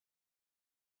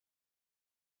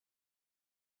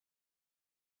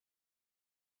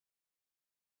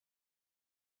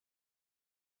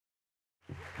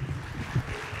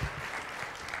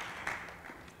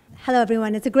Hello,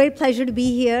 everyone. It's a great pleasure to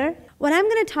be here. What I'm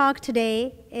going to talk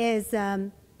today is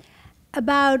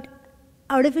about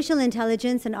artificial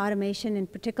intelligence and automation in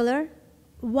particular,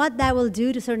 what that will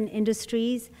do to certain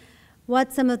industries,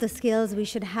 what some of the skills we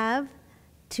should have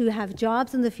to have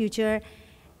jobs in the future,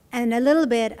 and a little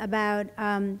bit about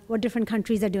what different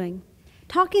countries are doing.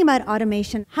 Talking about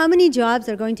automation, how many jobs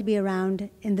are going to be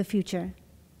around in the future?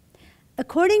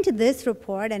 According to this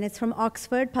report, and it's from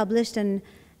Oxford, published in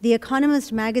The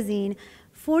Economist magazine,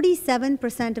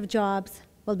 47% of jobs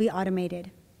will be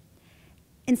automated.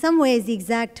 In some ways, the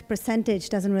exact percentage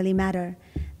doesn't really matter.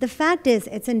 The fact is,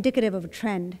 it's indicative of a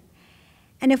trend.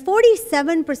 And if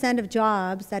 47% of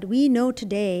jobs that we know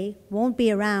today won't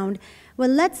be around, well,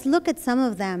 let's look at some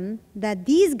of them that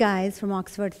these guys from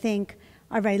Oxford think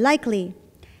are very likely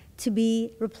to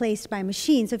be replaced by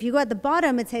machines. So if you go at the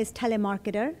bottom, it says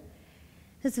telemarketer.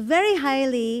 It's very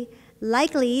highly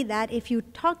likely that if you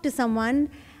talk to someone,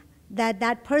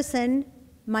 that person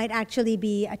might actually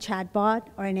be a chatbot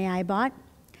or an AI bot.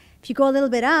 If you go a little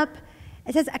bit up,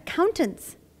 it says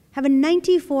accountants have a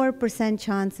 94%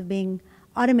 chance of being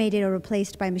automated or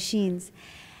replaced by machines.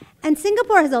 And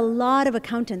Singapore has a lot of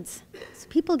accountants, so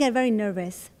people get very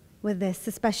nervous with this,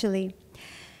 especially.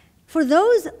 For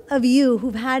those of you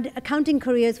who've had accounting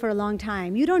careers for a long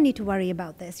time, you don't need to worry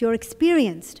about this. You're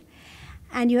experienced,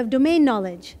 and you have domain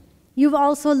knowledge. You've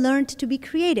also learned to be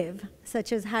creative,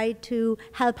 such as how to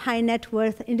help high net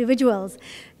worth individuals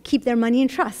keep their money in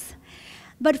trusts.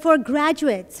 But for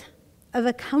graduates of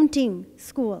accounting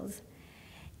schools,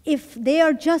 if they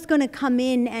are just going to come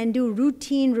in and do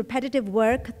routine, repetitive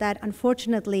work that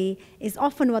unfortunately is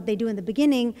often what they do in the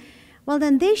beginning, well,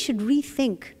 then they should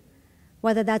rethink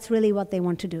whether that's really what they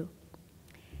want to do.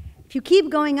 If you keep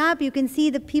going up, you can see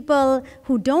the people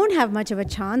who don't have much of a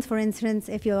chance. For instance,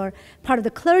 if you're part of the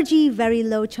clergy, very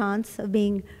low chance of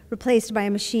being replaced by a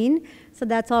machine. So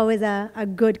that's always a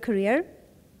good career.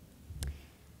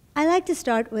 I like to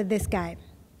start with this guy.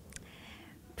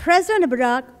 President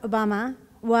Barack Obama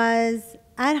was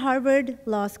at Harvard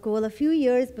Law School a few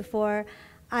years before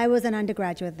I was an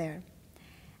undergraduate there.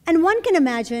 And one can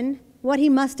imagine what he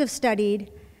must have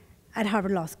studied at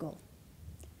Harvard Law School.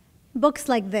 Books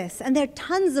like this, and there are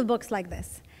tons of books like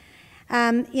this.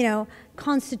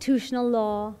 Constitutional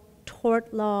law,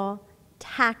 tort law,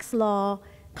 tax law,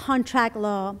 contract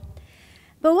law.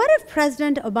 But what if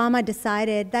President Obama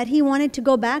decided that he wanted to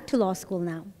go back to law school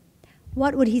now?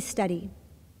 What would he study?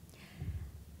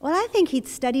 Well, I think he'd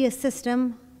study a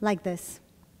system like this.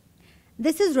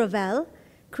 This is Ravel,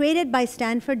 created by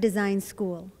Stanford Design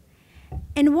School.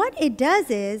 And what it does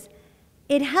is,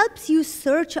 it helps you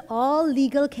search all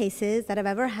legal cases that have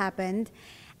ever happened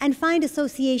and find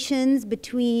associations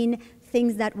between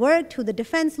things that worked, who the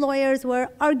defense lawyers were,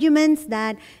 arguments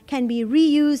that can be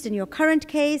reused in your current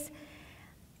case,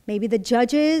 maybe the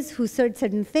judges who said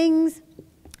certain things.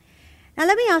 Now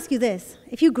let me ask you this.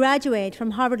 If you graduate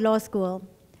from Harvard Law School,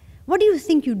 what do you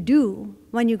think you do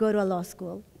when you go to a law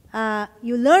school?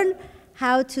 You learn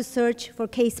how to search for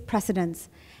case precedents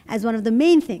as one of the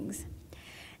main things.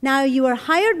 Now, you are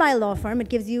hired by a law firm. It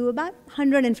gives you about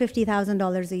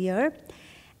 $150,000 a year,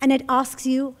 and it asks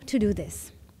you to do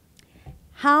this.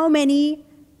 How many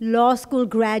law school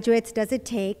graduates does it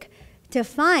take to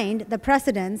find the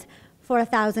precedents for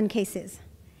 1,000 cases?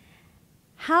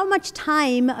 How much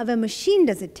time of a machine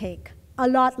does it take? A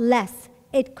lot less.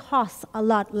 It costs a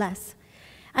lot less.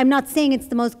 I'm not saying it's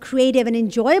the most creative and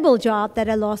enjoyable job that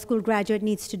a law school graduate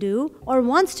needs to do or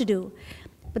wants to do,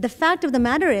 but the fact of the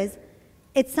matter is,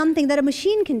 it's something that a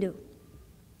machine can do.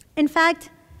 In fact,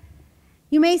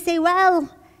 you may say, well,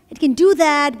 it can do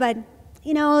that, but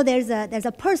there's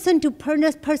a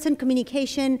person-to-person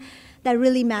communication that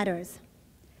really matters.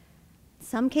 In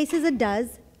some cases it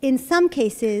does. In some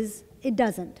cases it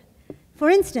doesn't. For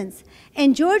instance,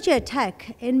 in Georgia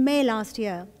Tech in May last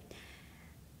year,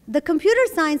 the computer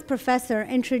science professor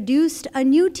introduced a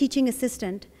new teaching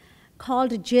assistant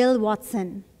called Jill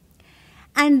Watson.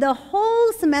 And the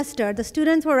whole semester, the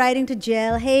students were writing to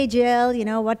Jill, hey, Jill,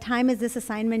 what time is this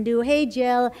assignment due? Hey,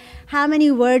 Jill, how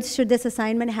many words should this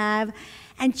assignment have?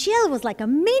 And Jill was like a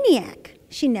maniac.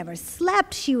 She never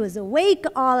slept. She was awake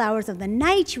all hours of the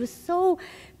night. She was so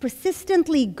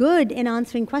persistently good in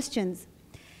answering questions.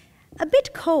 A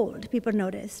bit cold, people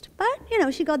noticed,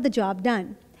 but, she got the job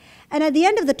done. And at the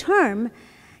end of the term,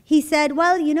 he said,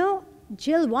 well,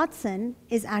 Jill Watson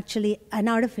is actually an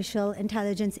artificial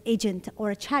intelligence agent or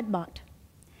a chatbot.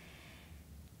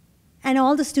 And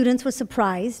all the students were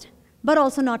surprised, but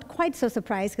also not quite so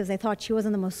surprised because they thought she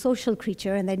wasn't the most social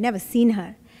creature and they'd never seen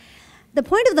her. The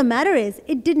point of the matter is,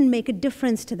 it didn't make a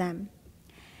difference to them.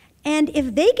 And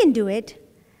if they can do it,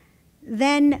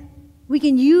 then we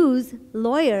can use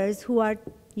lawyers who are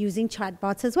using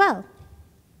chatbots as well.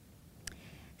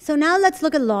 So now let's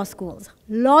look at law schools.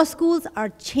 Law schools are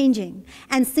changing,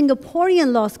 and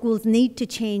Singaporean law schools need to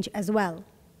change as well.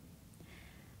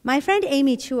 My friend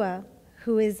Amy Chua,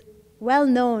 who is well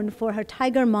known for her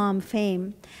Tiger Mom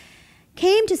fame,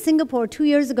 came to Singapore 2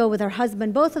 years ago with her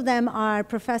husband. Both of them are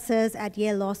professors at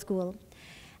Yale Law School.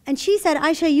 And she said,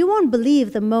 Ayesha, you won't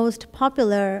believe the most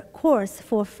popular course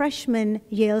for freshman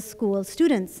Yale School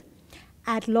students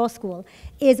at law school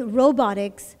is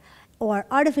robotics or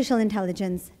artificial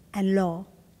intelligence and law.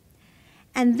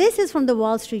 And this is from the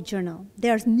Wall Street Journal.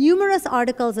 There's numerous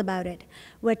articles about it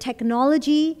where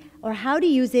technology or how to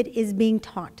use it is being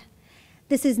taught.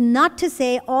 This is not to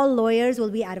say all lawyers will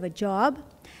be out of a job.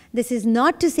 This is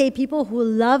not to say people who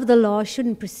love the law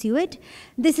shouldn't pursue it.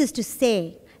 This is to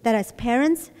say that as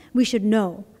parents, we should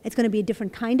know it's going to be a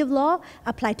different kind of law,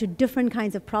 applied to different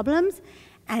kinds of problems,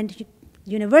 and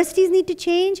universities need to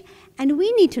change, and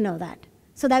we need to know that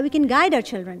so that we can guide our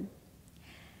children.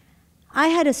 I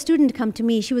had a student come to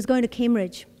me. She was going to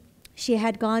Cambridge. She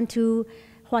had gone to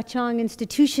Hwa Chong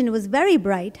Institution, was very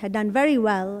bright, had done very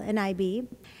well in IB.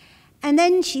 And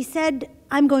then she said,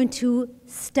 I'm going to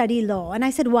study law. And I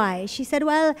said, why? She said,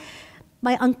 well,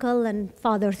 my uncle and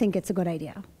father think it's a good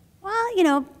idea. Well, you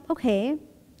know, okay,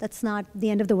 that's not the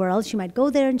end of the world. She might go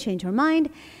there and change her mind.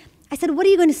 I said, what are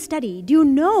you going to study? Do you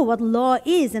know what law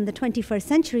is in the 21st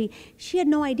century? She had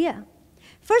no idea.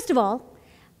 First of all,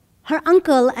 her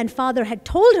uncle and father had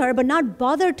told her, but not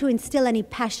bothered to instill any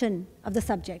passion of the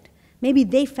subject. Maybe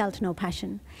they felt no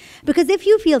passion. Because if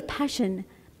you feel passion,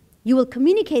 you will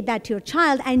communicate that to your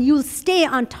child and you'll stay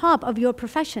on top of your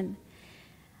profession.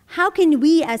 How can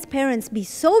we as parents be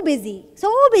so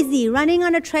busy running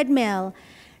on a treadmill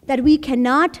that we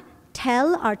cannot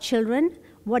tell our children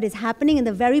what is happening in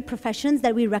the very professions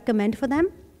that we recommend for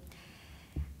them?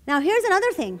 Now here's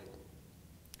another thing.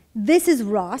 This is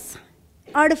Ross,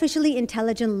 artificially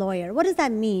intelligent lawyer. What does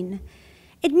that mean?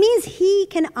 It means he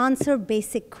can answer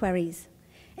basic queries.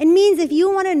 It means if you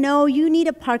want to know you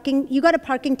got a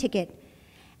parking ticket,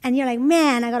 and you're like,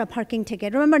 man, I got a parking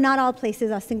ticket. Remember, not all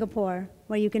places are Singapore,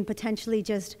 where you can potentially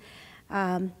just,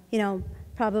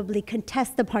 probably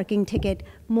contest the parking ticket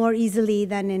more easily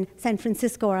than in San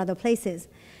Francisco or other places.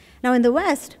 Now in the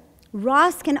West,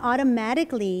 Ross can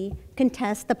automatically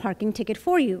contest the parking ticket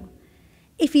for you.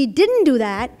 If he didn't do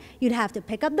that, you'd have to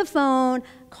pick up the phone,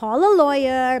 call a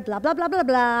lawyer, blah, blah, blah, blah,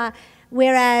 blah.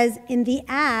 Whereas in the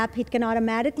app, it can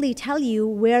automatically tell you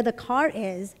where the car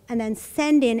is and then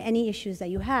send in any issues that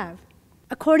you have.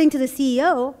 According to the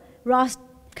CEO, Ross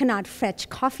cannot fetch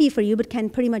coffee for you, but can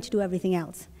pretty much do everything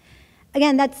else.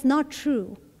 Again, that's not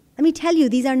true. Let me tell you,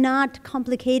 these are not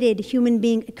complicated human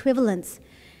being equivalents.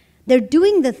 They're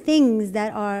doing the things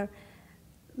that are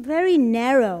very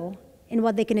narrow in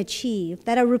what they can achieve,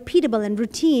 that are repeatable and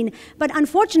routine, but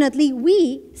unfortunately,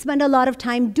 we spend a lot of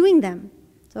time doing them.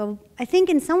 So I think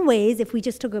in some ways, if we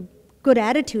just took a good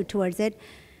attitude towards it,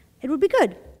 it would be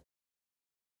good.